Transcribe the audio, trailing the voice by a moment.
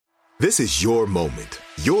This is your moment,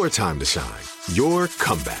 your time to shine, your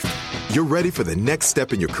comeback. You're ready for the next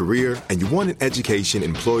step in your career, and you want an education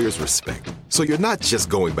employers respect. So you're not just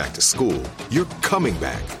going back to school, you're coming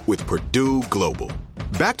back with Purdue Global.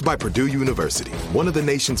 Backed by Purdue University, one of the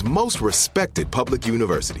nation's most respected public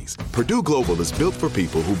universities, Purdue Global is built for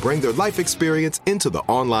people who bring their life experience into the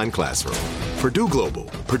online classroom. Purdue Global,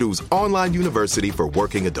 Purdue's online university for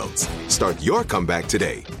working adults. Start your comeback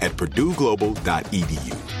today at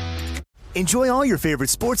purdueglobal.edu. Enjoy all your favorite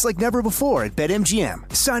sports like never before at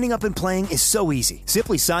BetMGM. Signing up and playing is so easy.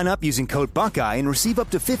 Simply sign up using code Buckeye and receive up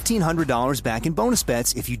to $1,500 back in bonus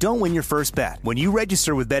bets if you don't win your first bet. When you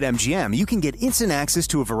register with BetMGM, you can get instant access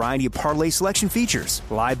to a variety of parlay selection features,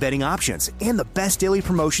 live betting options, and the best daily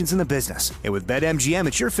promotions in the business. And with BetMGM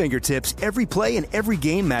at your fingertips, every play and every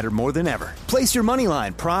game matter more than ever. Place your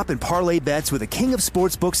moneyline, prop, and parlay bets with the king of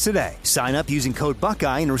sportsbooks today. Sign up using code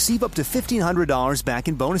Buckeye and receive up to $1,500 back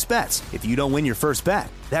in bonus bets if you don't win your first bet.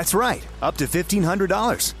 That's right, up to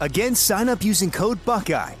 $1,500. Again, sign up using code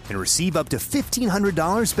Buckeye and receive up to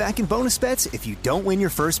 $1,500 back in bonus bets if you don't win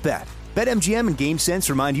your first bet. BetMGM and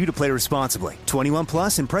GameSense remind you to play responsibly. 21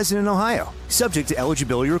 plus and present in Ohio. Subject to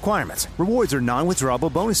eligibility requirements. Rewards are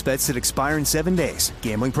non-withdrawable bonus bets that expire in 7 days.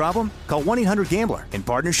 Gambling problem? Call 1-800-GAMBLER in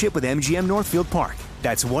partnership with MGM Northfield Park.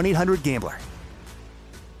 That's 1-800-GAMBLER.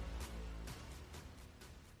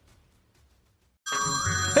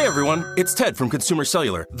 Hey everyone, it's Ted from Consumer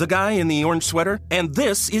Cellular, the guy in the orange sweater, and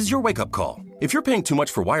this is your wake-up call. If you're paying too much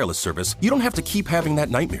for wireless service, you don't have to keep having that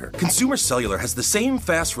nightmare. Consumer Cellular has the same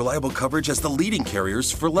fast, reliable coverage as the leading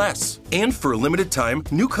carriers for less. And for a limited time,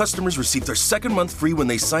 new customers receive their second month free when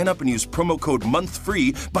they sign up and use promo code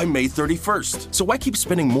MONTHFREE by May 31st. So why keep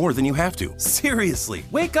spending more than you have to? Seriously,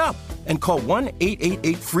 wake up and call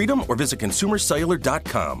 1-888-FREEDOM or visit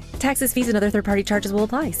consumercellular.com. Taxes, fees, and other third-party charges will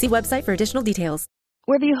apply. See website for additional details.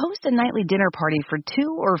 Whether you host a nightly dinner party for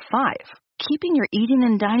 2 or 5, keeping your eating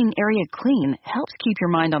and dining area clean helps keep your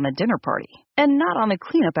mind on the dinner party and not on the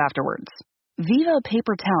cleanup afterwards. Viva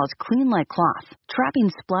paper towels clean like cloth, trapping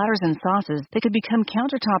splatters and sauces that could become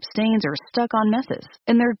countertop stains or stuck on messes.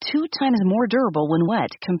 And they're 2 times more durable when wet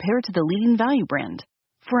compared to the leading value brand.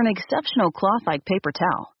 For an exceptional cloth-like paper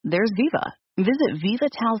towel, there's Viva. Visit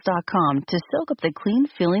vivatowels.com to soak up the clean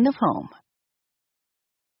feeling of home.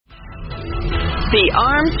 The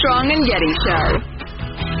Armstrong and Getty Show.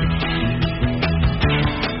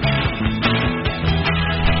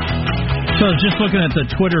 So I was just looking at the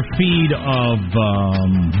Twitter feed of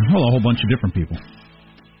a whole bunch of different people. Has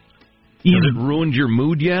it ruined your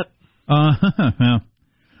mood yet?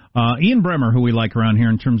 Ian Bremmer, who we like around here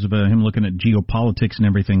in terms of him looking at geopolitics and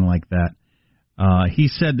everything like that, he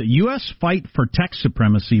said the U.S. fight for tech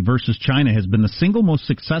supremacy versus China has been the single most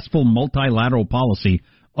successful multilateral policy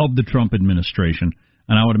of the Trump administration.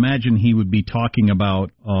 And I would imagine he would be talking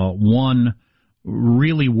about, one,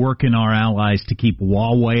 really working our allies to keep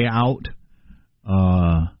Huawei out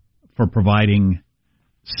for providing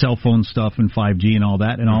cell phone stuff and 5G and all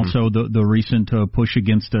that, and also the recent push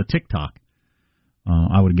against TikTok.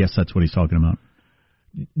 I would guess that's what he's talking about.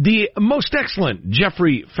 The most excellent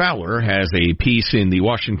Jeffrey Fowler has a piece in the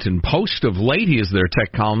Washington Post of late. He is their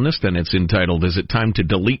tech columnist, and it's entitled, Is It Time to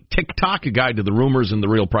Delete TikTok? A Guide to the Rumors and the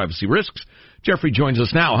Real Privacy Risks. Jeffrey joins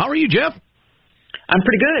us now. How are you, Jeff? I'm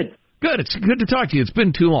pretty good. Good. It's good to talk to you. It's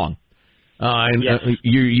been too long. Yes.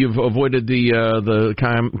 You've avoided the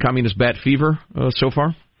communist bat fever so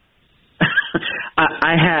far?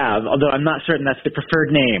 I have, although I'm not certain that's the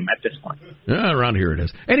preferred name at this point. Yeah, around here it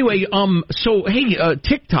is. Anyway,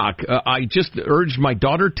 TikTok, I just urged my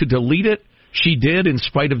daughter to delete it. She did, in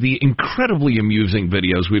spite of the incredibly amusing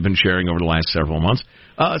videos we've been sharing over the last several months.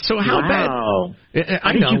 So how bad?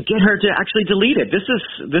 How did you get her to actually delete it? This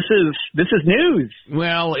is news.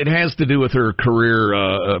 Well, it has to do with her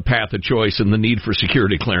career path of choice and the need for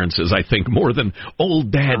security clearances, I think, more than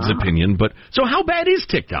old Dad's opinion. But so how bad is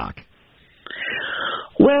TikTok?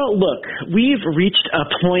 Well, look, we've reached a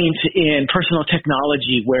point in personal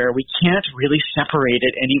technology where we can't really separate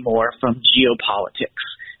it anymore from geopolitics.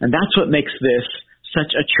 And that's what makes this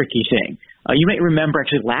such a tricky thing. You may remember,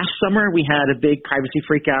 actually, last summer we had a big privacy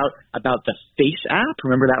freak out about the Face app.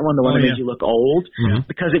 Remember that one, the one that made you look old? Mm-hmm.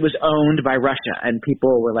 Because it was owned by Russia. And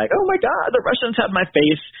people were like, oh, my God, the Russians have my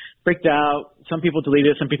face. Freaked out. Some people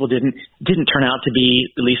deleted it. Some people didn't. Didn't turn out to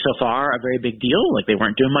be, at least so far, a very big deal. Like they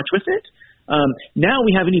weren't doing much with it. Now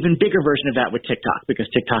we have an even bigger version of that with TikTok because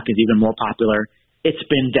TikTok is even more popular. It's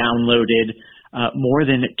been downloaded more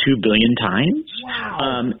than 2 billion times.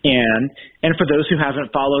 Wow. And for those who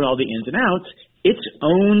haven't followed all the ins and outs, it's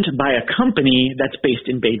owned by a company that's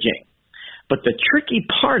based in Beijing. But the tricky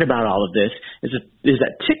part about all of this is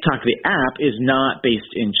that TikTok, the app, is not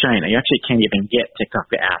based in China. You actually can't even get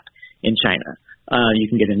TikTok, the app, in China.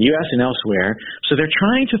 You can get it in the U.S. and elsewhere. So they're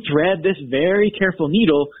trying to thread this very careful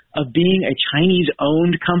needle of being a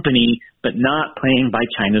Chinese-owned company, but not playing by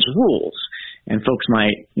China's rules. And folks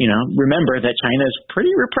might, remember that China is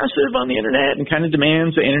pretty repressive on the Internet and kind of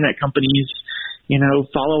demands that Internet companies,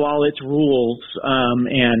 follow all its rules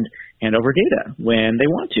and hand over data when they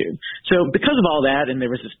want to. So because of all that, and there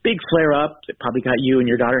was this big flare-up that probably got you and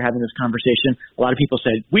your daughter having this conversation, a lot of people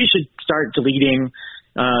said, we should start deleting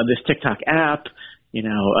this TikTok app.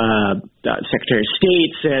 The Secretary of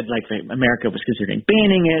State said America was considering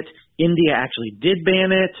banning it. India actually did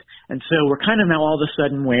ban it. And so we're kind of now all of a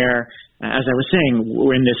sudden where, as I was saying,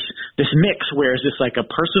 we're in this mix where is this like a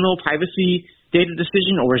personal privacy data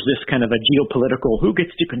decision, or is this kind of a geopolitical who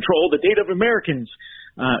gets to control the data of Americans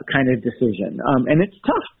kind of decision? And it's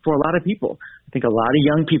tough for a lot of people. I think a lot of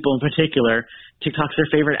young people in particular, TikTok's their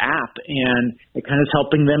favorite app, and it kind of is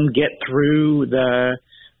helping them get through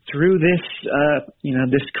this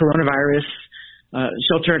this coronavirus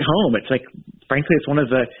shelter at home. It's frankly, it's one of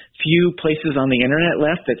the few places on the internet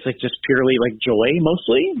left that's just purely joy,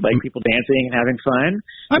 mostly, people dancing and having fun.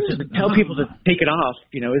 To tell people to take it off,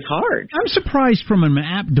 is hard. I'm surprised from an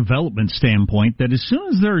app development standpoint that as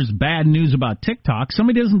soon as there's bad news about TikTok,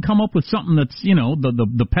 somebody doesn't come up with something that's,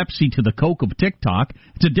 the Pepsi to the Coke of TikTok.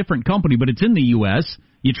 It's a different company, but it's in the U.S.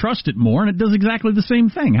 You trust it more, and it does exactly the same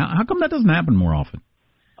thing. How come that doesn't happen more often?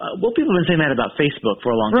 Well, people have been saying that about Facebook for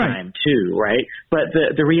a long time, too, right? But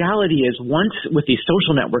the reality is once, with these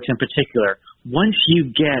social networks in particular, once you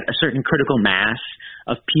get a certain critical mass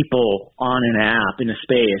of people on an app in a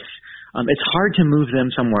space, it's hard to move them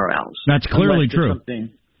somewhere else. That's clearly true.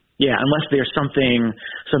 Unless there's some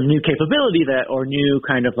new capability or new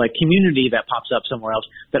kind of community that pops up somewhere else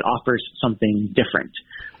that offers something different.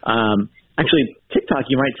 Actually, TikTok,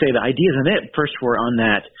 you might say the ideas in it first were on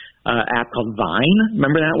that app called Vine.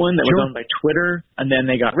 Remember that one that was owned by Twitter, and then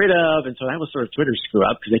they got rid of, and so that was sort of Twitter's screw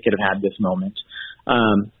up because they could have had this moment.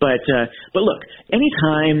 But look,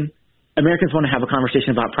 anytime Americans want to have a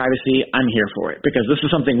conversation about privacy, I'm here for it because this is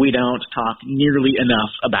something we don't talk nearly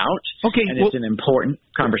enough about. Okay, and it's an important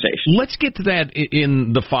conversation. Let's get to that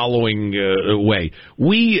in the following way.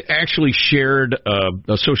 We actually shared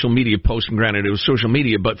a social media post, and granted it was social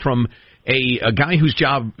media, but from a guy whose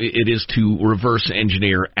job it is to reverse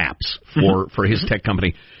engineer apps for his tech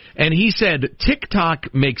company. And he said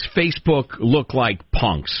TikTok makes Facebook look like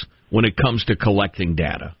punks when it comes to collecting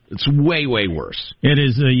data. It's way, way worse. It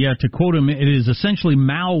is, to quote him, it is essentially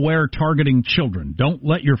malware targeting children. Don't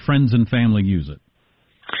let your friends and family use it.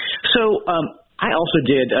 So I also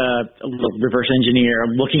did a little reverse engineer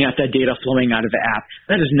looking at that data flowing out of the app.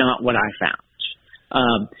 That is not what I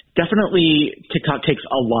found. Definitely, TikTok takes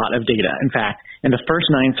a lot of data. In fact, in the first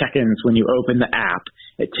 9 seconds when you open the app,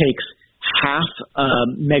 it takes half a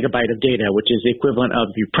megabyte of data, which is the equivalent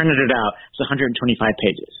of, if you printed it out, it's 125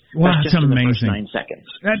 pages. Wow, that's amazing. In the first 9 seconds.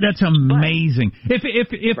 That's amazing. But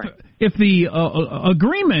if the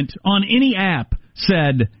agreement on any app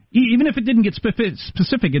said, even if it didn't get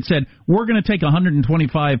specific, it said, we're going to take 125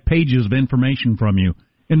 pages of information from you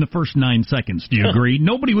in the first 9 seconds. Do you agree?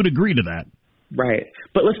 Nobody would agree to that. Right.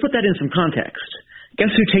 But let's put that in some context. Guess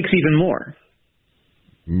who takes even more?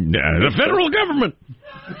 The federal government.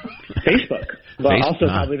 Facebook. Well, also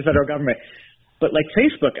probably the federal government. But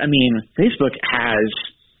Facebook, Facebook has,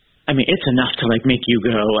 it's enough to make you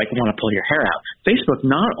go, want to pull your hair out. Facebook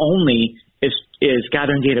not only is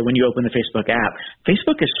gathering data when you open the Facebook app,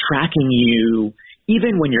 Facebook is tracking you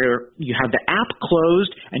even when you have the app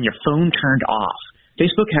closed and your phone turned off.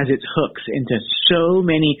 Facebook has its hooks into so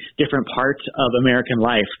many different parts of American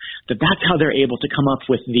life that's how they're able to come up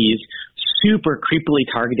with these super creepily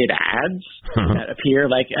targeted ads that appear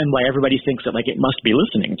and why everybody thinks that it must be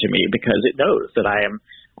listening to me because it knows that I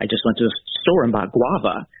just went to the store and bought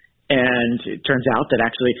guava, and it turns out that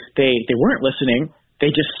actually they weren't listening. They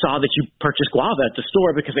just saw that you purchased guava at the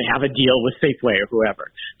store because they have a deal with Safeway or whoever.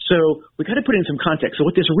 So we got to put in some context. So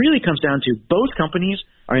what this really comes down to, both companies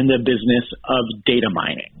are in the business of data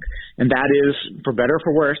mining. And that is, for better or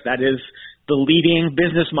for worse, that is the leading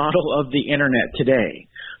business model of the internet today.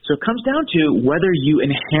 So it comes down to whether you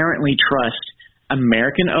inherently trust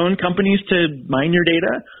American-owned companies to mine your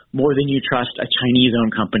data more than you trust a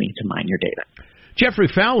Chinese-owned company to mine your data.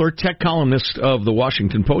 Jeffrey Fowler, tech columnist of the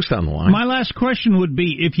Washington Post, on the line. My last question would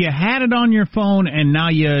be, if you had it on your phone and now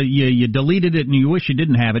you deleted it and you wish you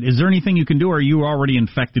didn't have it, is there anything you can do, or are you already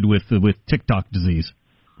infected with TikTok disease?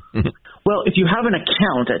 Well, if you have an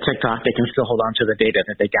account at TikTok, they can still hold on to the data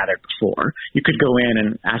that they gathered before. You could go in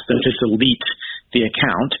and ask them to delete the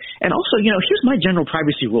account. And also, here's my general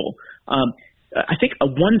privacy rule. I think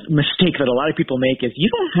one mistake that a lot of people make is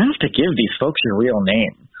you don't have to give these folks your real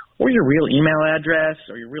name or your real email address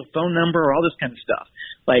or your real phone number or all this kind of stuff.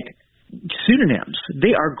 Like pseudonyms,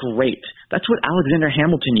 they are great. That's what Alexander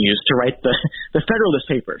Hamilton used to write the Federalist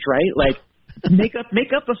Papers, right? Like make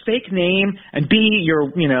up a fake name and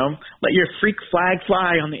let your freak flag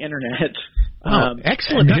fly on the internet.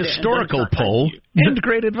 Excellent historical poll and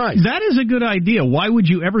great advice. That is a good idea. Why would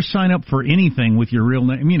you ever sign up for anything with your real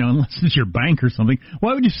name? Unless it's your bank or something.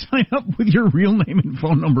 Why would you sign up with your real name and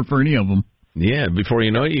phone number for any of them? Yeah, before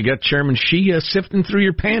you know it, you got Chairman Xi sifting through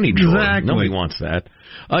your panty drawer. Exactly. Nobody wants that.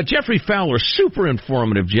 Jeffrey Fowler, super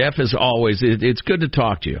informative, Jeff, as always. It's good to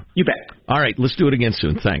talk to you. You bet. All right, let's do it again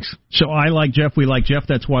soon. Thanks. So I like Jeff. We like Jeff.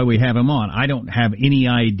 That's why we have him on. I don't have any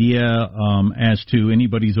idea as to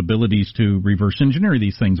anybody's abilities to reverse engineer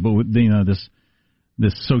these things, but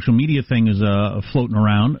this social media thing is floating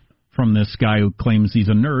around from this guy who claims he's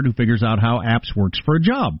a nerd who figures out how apps works for a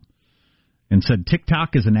job. And said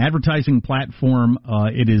TikTok is an advertising platform.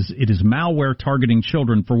 It is malware targeting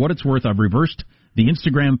children. For what it's worth, I've reversed the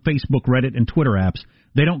Instagram, Facebook, Reddit, and Twitter apps.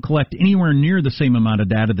 They don't collect anywhere near the same amount of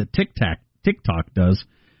data that TikTok does.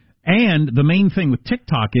 And the main thing with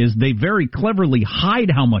TikTok is they very cleverly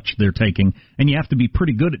hide how much they're taking, and you have to be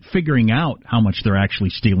pretty good at figuring out how much they're actually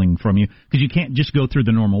stealing from you, because you can't just go through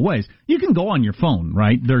the normal ways. You can go on your phone,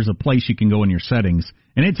 right? There's a place you can go in your settings,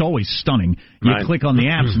 and it's always stunning. You click on the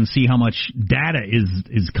apps and see how much data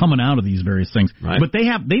is coming out of these various things. Right. But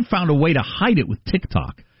they found a way to hide it with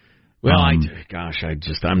TikTok. Well,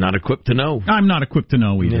 I'm not equipped to know. I'm not equipped to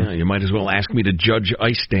know either. Yeah, you might as well ask me to judge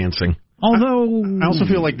ice dancing. Although I also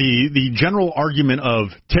feel like the general argument of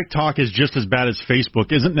TikTok is just as bad as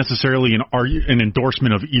Facebook isn't necessarily an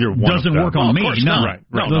endorsement of either one. Doesn't of them. work on me. No, Right.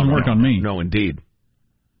 Doesn't work on me. No, indeed.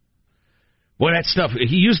 Boy, that stuff.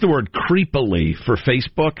 He used the word creepily for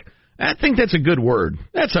Facebook. I think that's a good word.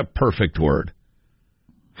 That's a perfect word.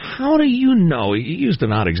 How do you know? He used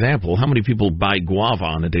an odd example. How many people buy guava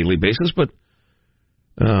on a daily basis? But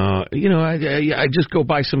I just go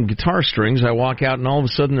buy some guitar strings. I walk out, and all of a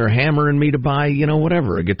sudden they're hammering me to buy,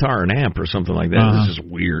 whatever, a guitar, an amp, or something like that. This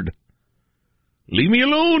is weird. Leave me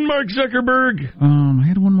alone, Mark Zuckerberg. I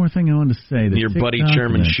had one more thing I wanted to say. Your buddy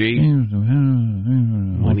Chairman Xi.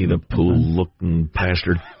 Winnie the Pooh-looking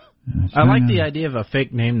bastard. I like the idea of a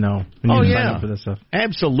fake name, though. When you sign up for this stuff.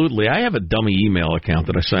 Absolutely. I have a dummy email account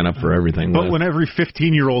that I sign up for everything But with. when every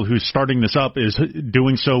 15-year-old who's starting this up is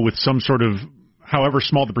doing so with some sort of, however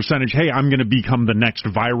small the percentage, hey, I'm going to become the next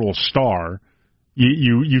viral star,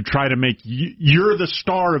 you try to make, you're the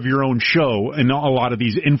star of your own show in a lot of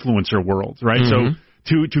these influencer worlds, right? Mm-hmm.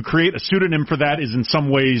 So to create a pseudonym for that is in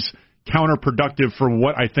some ways counterproductive for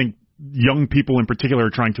what I think young people in particular are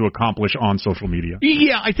trying to accomplish on social media.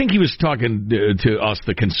 Yeah, I think he was talking to us,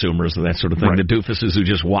 the consumers, and that sort of thing, the doofuses who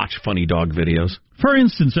just watch funny dog videos. For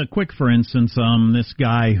instance, this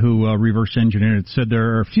guy who reverse engineered it said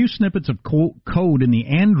there are a few snippets of code in the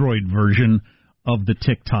Android version of the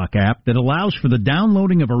TikTok app that allows for the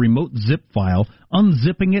downloading of a remote zip file,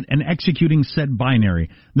 unzipping it, and executing said binary.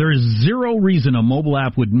 There is zero reason a mobile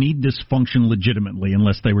app would need this function legitimately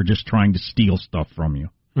unless they were just trying to steal stuff from you.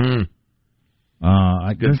 Good,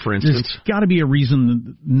 for instance. There's got to be a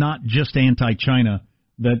reason, not just anti-China,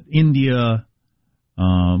 that India,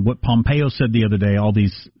 what Pompeo said the other day, all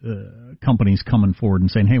these companies coming forward and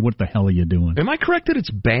saying, hey, what the hell are you doing? Am I correct that it's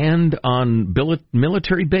banned on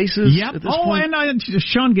military bases? Yep. At this point? And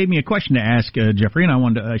Sean gave me a question to ask Jeffrey,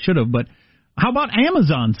 and I should have, but how about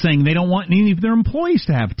Amazon saying they don't want any of their employees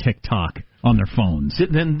to have TikTok on their phones?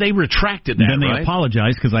 Then they retracted that, Then they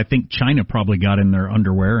apologized because I think China probably got in their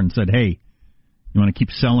underwear and said, hey, you want to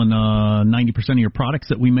keep selling 90% of your products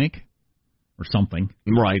that we make? Or something.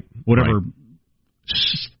 Right. Whatever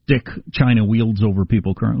stick China wields over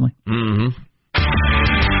people currently. Mm-hmm.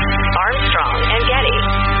 Armstrong and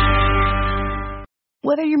Getty.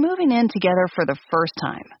 Whether you're moving in together for the first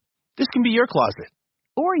time, this can be your closet,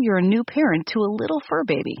 or you're a new parent to a little fur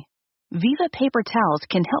baby, Viva paper towels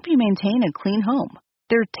can help you maintain a clean home.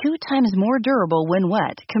 They're 2 times more durable when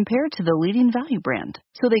wet compared to the leading value brand,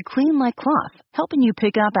 so they clean like cloth, helping you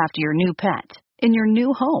pick up after your new pet in your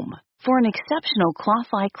new home. For an exceptional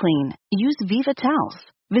cloth-like clean, use Viva Towels.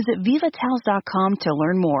 Visit vivatowels.com to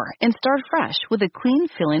learn more and start fresh with a clean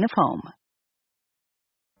feeling of home.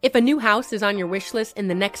 If a new house is on your wish list in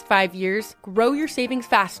the next 5 years, grow your savings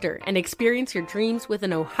faster and experience your dreams with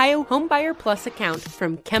an Ohio Homebuyer Plus account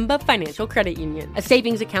from Kemba Financial Credit Union. A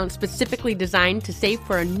savings account specifically designed to save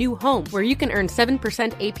for a new home, where you can earn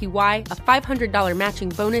 7% APY, a $500 matching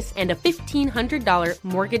bonus, and a $1,500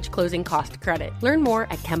 mortgage closing cost credit. Learn more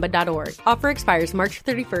at Kemba.org. Offer expires March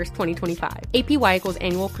 31st, 2025. APY equals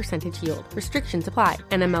annual percentage yield. Restrictions apply.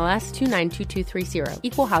 NMLS 292230.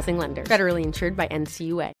 Equal housing lender. Federally insured by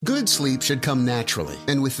NCUA. Good sleep should come naturally,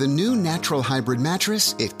 and with the new Natural Hybrid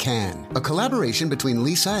mattress, it can. A collaboration between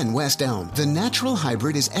Lisa and West Elm, the Natural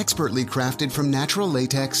Hybrid is expertly crafted from natural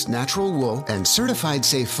latex, natural wool, and certified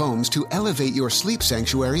safe foams to elevate your sleep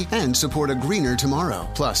sanctuary and support a greener tomorrow.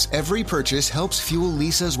 Plus, every purchase helps fuel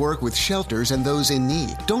Lisa's work with shelters and those in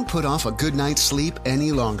need. Don't put off a good night's sleep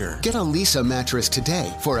any longer. Get a Lisa mattress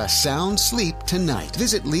today for a sound sleep tonight.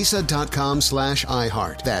 Visit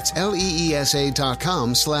lisa.com/iHeart. That's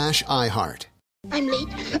LEESA.com/iHeart. I'm late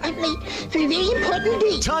for a very important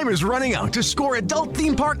date. Time is running out to score adult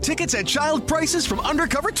theme park tickets at child prices from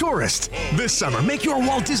Undercover Tourist. This summer, make your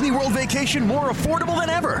Walt Disney World vacation more affordable than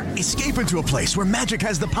ever. Escape into a place where magic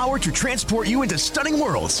has the power to transport you into stunning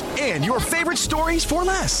worlds and your favorite stories for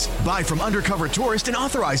less. Buy from Undercover Tourist, an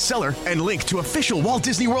authorized seller, and link to official Walt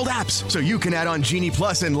Disney World apps so you can add on Genie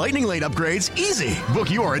Plus and Lightning Lane upgrades easy. Book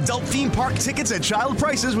your adult theme park tickets at child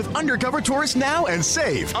prices with Undercover Tourist now and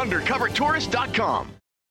save. UndercoverTourist.com.